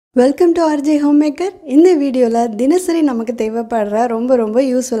Welcome to RJ Homemaker. In this video, தினசரி நமக்கு தேவைப்படுற ரொம்ப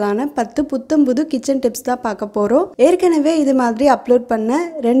யூஸ்ஃபுல்லான 10 புத்தம் புது கிச்சன் டிப்ஸ் தான் பார்க்க போறோம். ஏற்கனவே இது மாதிரி அப்லோட் பண்ண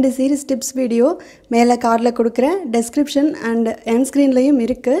 2 சீரிஸ் டிப்ஸ் வீடியோ மேலே கார்ட்ல கொடுக்கிறேன். description and end screenலயும்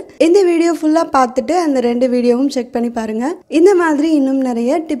இருக்கு. இந்த வீடியோ ஃபுல்லா பார்த்துட்டு அந்த 2 வீடியோவும் செக் பண்ணி பாருங்க. இந்த மாதிரி இன்னும்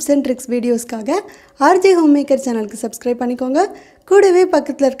நிறைய tips and tricks வீடியோஸ்க்காக RJ Homemaker சேனலுக்கு சப்ஸ்கிரைப் பண்ணிக்கோங்க. கூடவே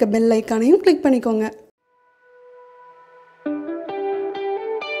பக்கத்துல இருக்க பெல் ஐகானையும் கிளிக் பண்ணிக்கோங்க.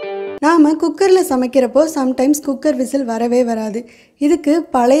 நாம குக்கர்ல சமைக்கிறப்போ sometimes குக்கர் விசில் வரவே வராது. இதுக்கு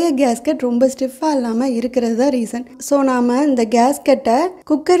பழைய கேஸ்கட் ரொம்ப ஸ்டிஃபா இல்லாம இருக்கிறது தான் ரீசன். சோ நாம இந்த கேஸ்கட்டை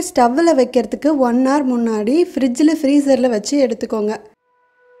குக்கர் ஸ்டவ்ல வைக்கிறதுக்கு 1 hour முன்னாடி ஃப்ரிட்ஜ்ல ஃப்ரீசர்ல வச்சு எடுத்துக்கோங்க.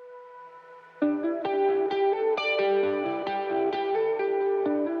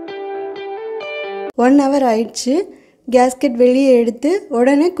 ஒன் hour ஆயிடுச்சு. கேஸ்கட் வெளியே எடுத்து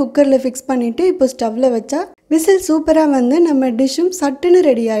உடனே குக்கர்ல ஃபிக்ஸ் பண்ணிட்டு இப்போ ஸ்டவ்ல வச்சா விசில் சூப்பரா வந்து நம்ம டிஷ்ஷும் சட்டுன்னு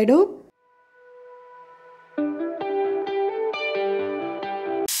ரெடி ஆயிடும்.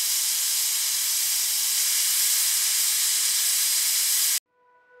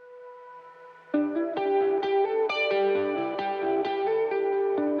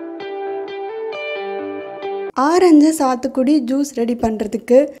 ஆரஞ்சு சாத்துக்குடி ஜூஸ் ரெடி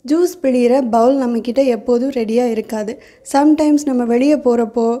பண்ணுறதுக்கு ஜூஸ் பிழிகிற பவுல் நம்மக்கிட்ட எப்போதும் ரெடியாக இருக்காது. சம்டைம்ஸ் நம்ம வெளியே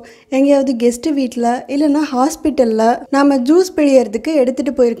போகிறப்போ எங்கேயாவது கெஸ்ட்டு வீட்டில் இல்லைன்னா ஹாஸ்பிட்டலில் நம்ம ஜூஸ் பிழியறதுக்கு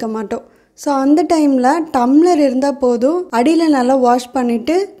எடுத்துகிட்டு போயிருக்க மாட்டோம். ஸோ அந்த டைமில் டம்ளர் இருந்தால் போதும், அடியில் நல்லா வாஷ்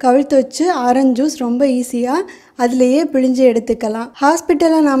பண்ணிவிட்டு கவிழ்த்து வச்சு ஆரஞ்சு ஜூஸ் ரொம்ப ஈஸியாக அதுலேயே பிழிஞ்சு எடுத்துக்கலாம்.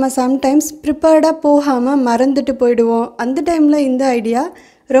 ஹாஸ்பிட்டலில் நாம் சம்டைம்ஸ் ப்ரிப்பேர்டாக போகாமல் மறந்துட்டு போயிடுவோம். அந்த டைமில் இந்த ஐடியா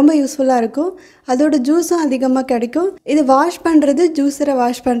ரொம்ப யூஸ்ஃபுல்லாக இருக்கும். அதோட ஜூஸும் அதிகமாக கிடைக்கும். இது வாஷ் பண்ணுறது ஜூஸரை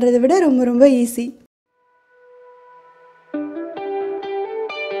வாஷ் பண்ணுறதை விட ரொம்ப ஈஸி.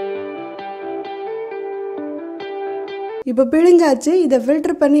 இப்போ பிழிஞ்சாச்சு. இதை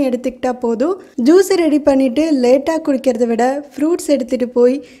ஃபில்டர் பண்ணி எடுத்துக்கிட்டா போதும். ஜூஸை ரெடி பண்ணிவிட்டு லேட்டாக குடிக்கிறத விட ஃப்ரூட்ஸ் எடுத்துகிட்டு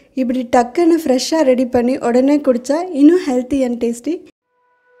போய் இப்படி டக்குன்னு ஃப்ரெஷ்ஷாக ரெடி பண்ணி உடனே குடித்தா இன்னும் ஹெல்த்தி அண்ட் டேஸ்டி.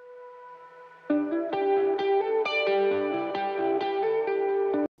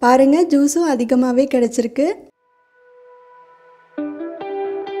 பாருங்க, ஜூஸும் அதிகமாகவே கிடைச்சிருக்கு.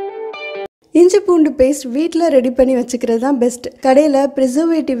 இஞ்சி பூண்டு பேஸ்ட் வீட்டில் ரெடி பண்ணி வச்சுக்கிறது தான் பெஸ்ட். கடையில்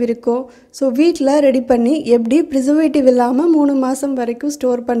ப்ரிசர்வேட்டிவ் இருக்கும். ஸோ வீட்டில் ரெடி பண்ணி எப்படி ப்ரிசர்வேட்டிவ் இல்லாமல் 3 மாதம் வரைக்கும்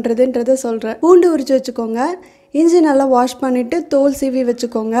ஸ்டோர் பண்ணுறதுன்றதை சொல்கிறேன். பூண்டு உரிச்சு வச்சுக்கோங்க. இஞ்சி நல்லா வாஷ் பண்ணிவிட்டு தோல் சீவி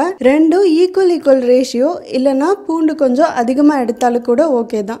வச்சுக்கோங்க. ரெண்டும் ஈக்குவல் ரேஷியோ, இல்லைனா பூண்டு கொஞ்சம் அதிகமாக எடுத்தாலும் கூட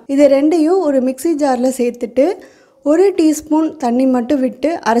ஓகே தான். இது ரெண்டையும் ஒரு மிக்சி ஜாரில் சேர்த்துட்டு 1 டீஸ்பூன் தண்ணி மட்டும் விட்டு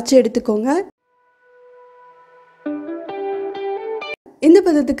அரைச்சி எடுத்துக்கோங்க. இந்த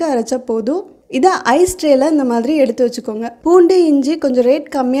பதத்துக்கு அரைச்சா போதும். இதை ஐஸ் ட்ரேல இந்த மாதிரி எடுத்து வச்சுக்கோங்க. பூண்டு இஞ்சி கொஞ்சம் ரேட்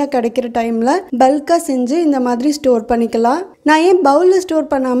கம்மியாக கிடைக்கிற டைமில் பல்காக செஞ்சு இந்த மாதிரி ஸ்டோர் பண்ணிக்கலாம். நான் ஏன் பவுலில்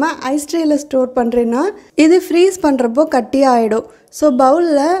ஸ்டோர் பண்ணாமல் ஐஸ் ட்ரேல ஸ்டோர் பண்ணுறேன்னா இது ஃப்ரீஸ் பண்ணுறப்போ கட்டியாக ஆகிடும். ஸோ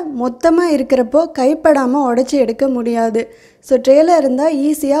பவுலில் மொத்தமாக இருக்கிறப்போ கைப்படாமல் உடச்சி எடுக்க முடியாது. ஸோ ட்ரேல இருந்தால்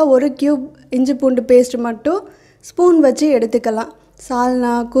ஈஸியாக 1 கியூப் இஞ்சி பூண்டு பேஸ்ட் மட்டும் ஸ்பூன் வச்சு எடுத்துக்கலாம்.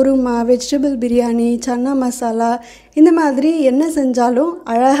 சால்னா, குருமா, வெஜிடபிள் பிரியாணி, சன்னா மசாலா இந்த மாதிரி என்ன செஞ்சாலும்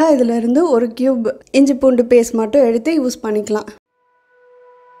அழகாக இதிலிருந்து 1 கியூப் இஞ்சி பூண்டு பேஸ்ட் மட்டும் எடுத்து யூஸ் பண்ணிக்கலாம்.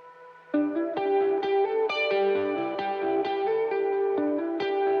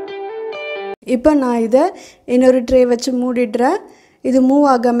 இப்போ நான் இதை இன்னொரு ட்ரே வச்சு மூடிடுறேன். இது மூவ்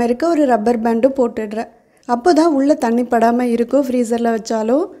ஆகாமல் இருக்க ஒரு ரப்பர் பேண்டும் போட்டுடுறேன். அப்போ தான் உள்ளே தண்ணி படாமல் இருக்கும் ஃப்ரீசரில்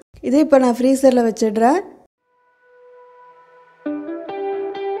வச்சாலும். இதை இப்போ நான் ஃப்ரீசரில் வச்சிடுறேன்.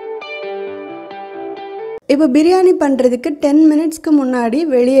 இப்போ பிரியாணி பண்ணுறதுக்கு 10 மினிட்ஸ்க்கு முன்னாடி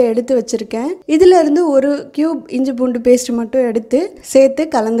வெளியே எடுத்து வச்சுருக்கேன். இதிலேருந்து 1 கியூப் இஞ்சி பூண்டு பேஸ்ட் மட்டும் எடுத்து சேர்த்து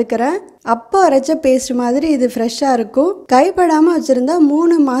கலந்துக்கிறேன். அப்போ அரைச்ச பேஸ்ட் மாதிரி இது ஃப்ரெஷ்ஷாக இருக்கும். கைப்படாமல் வச்சுருந்தா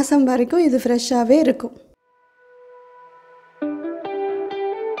 3 மாதம் வரைக்கும் இது ஃப்ரெஷ்ஷாகவே இருக்கும்.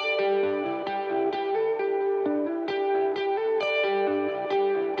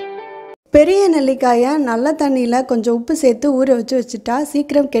 பெரிய நெல்லிக்காயை நல்ல தண்ணியில் கொஞ்சம் உப்பு சேர்த்து ஊற வச்சுட்டா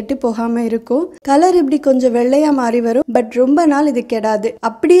சீக்கிரம் கெட்டு போகாமல் இருக்கும். கலர் இப்படி கொஞ்சம் வெள்ளையாக மாறி வரும். பட் ரொம்ப நாள் இது கெடாது.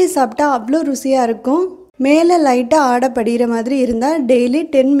 அப்படியே சாப்பிட்டா அவ்வளோ ருசியாக இருக்கும். மேலே லைட்டாக ஆடை படிகிற மாதிரி இருந்தால் டெய்லி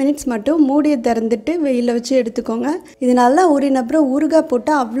 10 மினிட்ஸ் மட்டும் மூடியை திறந்துட்டு வெயிலில் வச்சு எடுத்துக்கோங்க. இது நல்லா ஊறின அப்புறம் ஊறுகாய்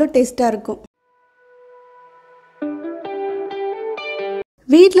போட்டால் அவ்வளோ டேஸ்ட்டாக இருக்கும்.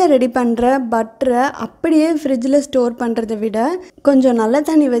 வீட்டில் ரெடி பண்ணுற பட்டரை அப்படியே ஃப்ரிட்ஜில் ஸ்டோர் பண்ணுறதை விட கொஞ்சம் நல்ல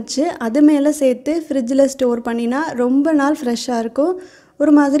தண்ணி வச்சு அது மேலே சேர்த்து ஃப்ரிட்ஜில் ஸ்டோர் பண்ணினா ரொம்ப நாள் ஃப்ரெஷ்ஷாக இருக்கும்.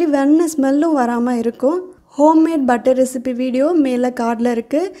 ஒரு மாதிரி வெண்ணெய் ஸ்மெல்லும் வராமல் இருக்கும். ஹோம்மேட் பட்டர் ரெசிபி வீடியோ மேலே கார்டில்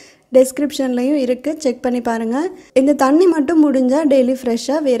இருக்குது, டெஸ்கிரிப்ஷன்லையும் இருக்குது, செக் பண்ணி பாருங்கள். இந்த தண்ணி மட்டும் முடிஞ்சால் டெய்லி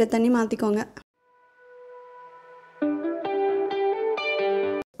ஃப்ரெஷ்ஷாக வேறு தண்ணி மாற்றிக்கோங்க.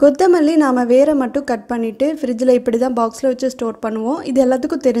 கொத்தமல்லி நாம் வேரை மட்டும் கட் பண்ணிவிட்டு ஃப்ரிட்ஜில் இப்படி தான் பாக்ஸில் வச்சு ஸ்டோர் பண்ணுவோம். இது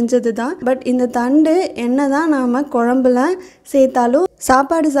எல்லாத்துக்கும் தெரிஞ்சது தான். பட் இந்த தண்டு என்ன தான் நாம் குழம்புல சேர்த்தாலும்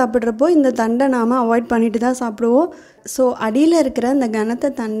சாப்பாடு சாப்பிட்றப்போ இந்த தண்டை நாம் அவாய்ட் பண்ணிட்டு தான் சாப்பிடுவோம். ஸோ அடியில் இருக்கிற இந்த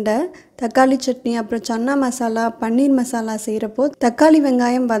கனத்த தண்டை தக்காளி சட்னி அப்புறம் சன்னா மசாலா பன்னீர் மசாலா செய்கிறப்போ தக்காளி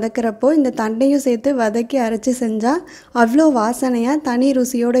வெங்காயம் வதக்கிறப்போ இந்த தண்டையும் சேர்த்து வதக்கி அரைச்சி செஞ்சால் அவ்வளோ வாசனையாக தனி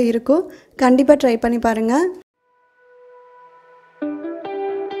ருசியோடு இருக்கும். கண்டிப்பாக ட்ரை பண்ணி பாருங்கள்.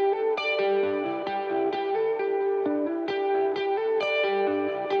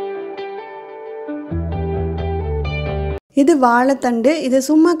 இது வாழைத்தண்டு. இது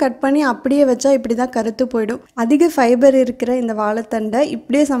சும்மா கட் பண்ணி அப்படியே வச்சா இப்படி தான் கருத்து போயிடும். அதிக ஃபைபர் இருக்கிற இந்த வாழைத்தண்டை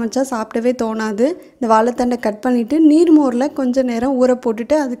இப்படியே சமைச்சா சாப்பிடவே தோணாது. இந்த வாழைத்தண்டை கட் பண்ணிவிட்டு நீர்மோரில் கொஞ்சம் நேரம் ஊற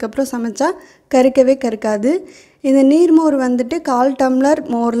போட்டுட்டு அதுக்கப்புறம் சமைச்சா கருக்கவே கருக்காது. இந்த நீர்மோர் வந்துட்டு 1/4 டம்ளர்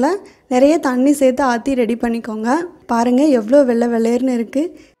மோரில் நிறைய தண்ணி சேர்த்து ஆற்றி ரெடி பண்ணிக்கோங்க. பாருங்கள் எவ்வளோ வெள்ளை வெள்ளையர்னு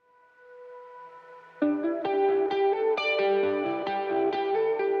இருக்குது.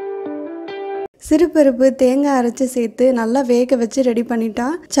 சிறுபருப்பு தேங்காய் அரைச்சி சேர்த்து நல்லா வேக வச்சு ரெடி பண்ணிட்டா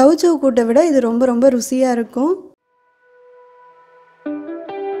சவுச்சவு கூட்டை விட இது ரொம்ப ரொம்ப ருசியாக இருக்கும்.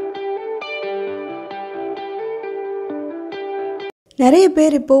 நிறைய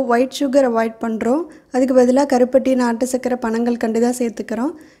பேர் இப்போது ஒயிட் சுகர் அவாய்ட் பண்ணுறோம். அதுக்கு பதிலாக கருப்பட்டி நாட்டு சக்கரை பனங்கள் கண்டு தான்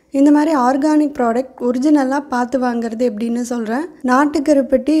சேர்த்துக்கிறோம். இந்த மாதிரி ஆர்கானிக் ப்ராடக்ட் ஒரிஜினலாக பார்த்து வாங்குறது எப்படின்னு சொல்கிறேன். நாட்டு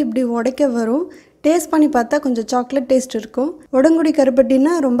கருப்பட்டி இப்படி உடைக்க வரும். டேஸ்ட் பண்ணி பார்த்தா கொஞ்சம் சாக்லேட் டேஸ்ட் இருக்கும். உடங்குடி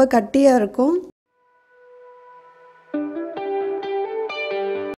கருப்பட்டின்னா ரொம்ப கட்டியாக இருக்கும்.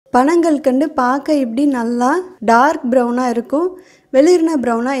 பனங்கள் கண்டு பார்க்க இப்படி நல்லா டார்க் ப்ரௌனாக இருக்கும். வெளிர்ன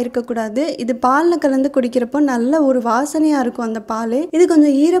ப்ரௌனாக இருக்கக்கூடாது. இது பாலில் கலந்து குடிக்கிறப்போ நல்ல ஒரு வாசனையாக இருக்கும் அந்த பால். இது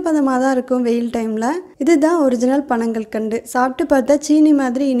கொஞ்சம் ஈரப்பதமாக தான் இருக்கும் வெயில் டைமில். இதுதான் ஒரிஜினல் பனங்கள் கண்டு. சாப்பிட்டு பார்த்தா சீனி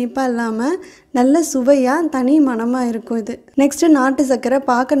மாதிரி இனிப்பாக இல்லாமல் நல்ல சுவையாக தனி மணமாக இருக்கும். இது நெக்ஸ்ட்டு நாட்டு சர்க்கரை.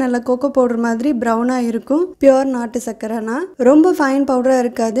 பார்க்க நல்ல கோகோ பவுடர் மாதிரி ப்ரௌனாக இருக்கும். பியோர் நாட்டு சர்க்கரைனா ரொம்ப ஃபைன் பவுடராக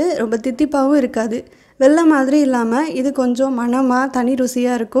இருக்காது, ரொம்ப தித்திப்பாகவும் இருக்காது. வெள்ளை மாதிரி இல்லாமல் இது கொஞ்சம் மணமாக தனி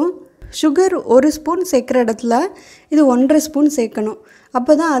ருசியாக இருக்கும். சுகர் 1 ஸ்பூன் சேர்க்குற இடத்துல இது 1.5 ஸ்பூன் சேர்க்கணும்.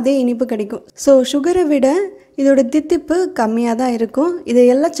 அப்போ தான் அதே இனிப்பு கிடைக்கும். ஸோ சுகரை விட இதோட தித்திப்பு கம்மியாக தான் இருக்கும்.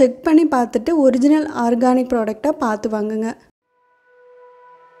 இதையெல்லாம் செக் பண்ணி பார்த்துட்டு ஒரிஜினல் ஆர்கானிக் ப்ராடக்டாக பார்த்து வாங்குங்க.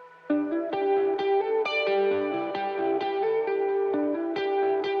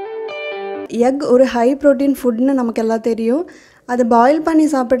 எக் ஒரு ஹை ப்ரோட்டீன் ஃபுட்னு நமக்கு எல்லாம் தெரியும். அதை பாயில் பண்ணி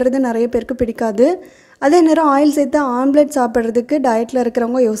சாப்பிட்றது நிறைய பேருக்கு பிடிக்காது. அதே நேரம் ஆயில் சேர்த்து ஆம்லெட் சாப்பிட்றதுக்கு டயட்டில்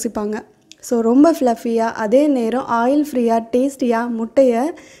இருக்கிறவங்க யோசிப்பாங்க. ஸோ ரொம்ப ஃப்ளஃபியாக அதே நேரம் ஆயில் ஃப்ரீயாக டேஸ்டியாக முட்டையை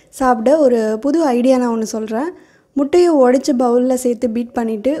சாப்பிட ஒரு புது ஐடியா நான் ஒன்று சொல்கிறேன். முட்டையை உடைச்சி பவுலில் சேர்த்து பீட்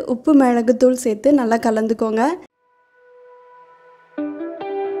பண்ணிவிட்டு உப்பு மிளகுத்தூள் சேர்த்து நல்லா கலந்துக்கோங்க.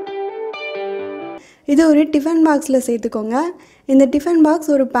 இது ஒரு டிஃபன் பாக்ஸில் சேர்த்துக்கோங்க. இந்த டிஃபன்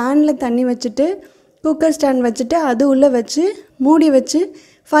பாக்ஸ் ஒரு பேனில் தண்ணி வச்சுட்டு குக்கர் ஸ்டாண்ட் வச்சுட்டு அது உள்ளே வச்சு மூடி வச்சு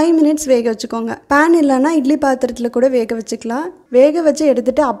 5 மினிட்ஸ் வேக வச்சுக்கோங்க. பேன் இல்லைன்னா இட்லி பாத்திரத்தில் கூட வேக வச்சுக்கலாம். வேக வச்சு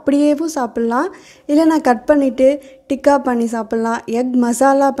எடுத்துகிட்டு அப்படியேவும் சாப்பிட்லாம். இல்லை நான் கட் பண்ணிவிட்டு டிக்கா பண்ணி சாப்பிட்லாம், எக்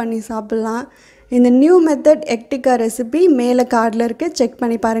மசாலா பண்ணி சாப்பிட்லாம். இந்த new method egg tikka recipe மேலே கார்டில் இருக்குது, செக்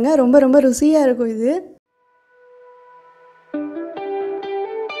பண்ணி பாருங்கள். ரொம்ப ரொம்ப ருசியாக இருக்கும் இது.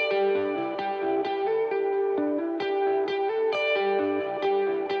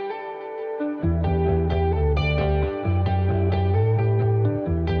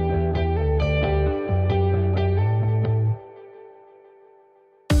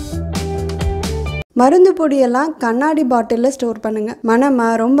 மருந்து பொடியெல்லாம் கண்ணாடி பாட்டிலில் ஸ்டோர் பண்ணுங்கள்.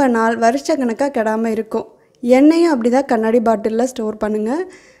 மணமாக ரொம்ப நாள் வருஷக்கணக்காக கெடாமல் இருக்கும். எண்ணெயும் அப்படி தான் கண்ணாடி பாட்டிலில் ஸ்டோர் பண்ணுங்கள்.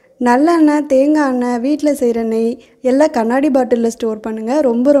 நல்லெண்ணெய், தேங்காய் எண்ணெய், வீட்டில் செய்கிற நெய் எல்லாம் கண்ணாடி பாட்டிலில் ஸ்டோர் பண்ணுங்கள்.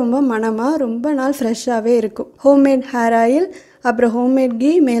 ரொம்ப ரொம்ப மணமாக ரொம்ப நாள் ஃப்ரெஷ்ஷாகவே இருக்கும். ஹோம்மேட் ஹேர் ஆயில் அப்புறம் ஹோம்மேட்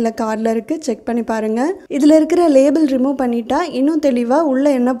கீ மேலே கார்டில் இருக்குது, செக் பண்ணி பாருங்கள். இதில் இருக்கிற லேபிள் ரிமூவ் பண்ணிட்டா இன்னும் தெளிவாக உள்ள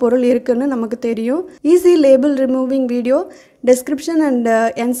என்ன பொருள் இருக்குன்னு நமக்கு தெரியும். Easy label removing video description and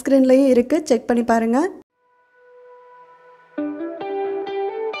என் ஸ்க்ரீன்லேயும் இருக்குது, செக் பண்ணி பாருங்கள்.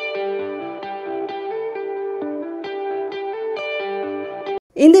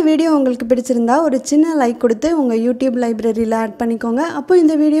 இந்த வீடியோ உங்களுக்கு பிடிச்சிருந்தா ஒரு சின்ன லைக் கொடுத்து உங்கள் யூடியூப் லைப்ரரியில் ஆட் பண்ணிக்கோங்க. அப்போ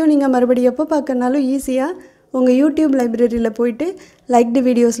இந்த வீடியோ நீங்கள் மறுபடியும் எப்போ பார்க்கறனாலும் ஈஸியாக உங்கள் யூடியூப் லைப்ரரியில் போயிட்டு லைக்டு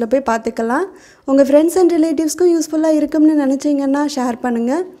வீடியோஸில் போய் பார்த்துக்கலாம். உங்கள் ஃப்ரெண்ட்ஸ் அண்ட் ரிலேட்டிவ்ஸ்க்கும் யூஸ்ஃபுல்லாக இருக்கும்னு நினச்சிங்கன்னா ஷேர்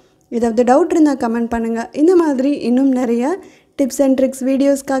பண்ணுங்கள். ஏதாவது டவுட் இருந்தால் கமெண்ட் பண்ணுங்கள். இந்த மாதிரி இன்னும் நிறைய tips and tricks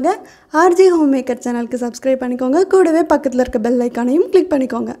வீடியோஸ்க்காக RJ home maker சேனலுக்கு சப்ஸ்கிரைப் பண்ணிக்கோங்க. கூடவே பக்கத்தில் இருக்க பெல் ஐக்கானையும் கிளிக்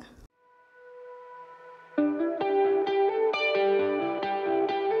பண்ணிக்கோங்க.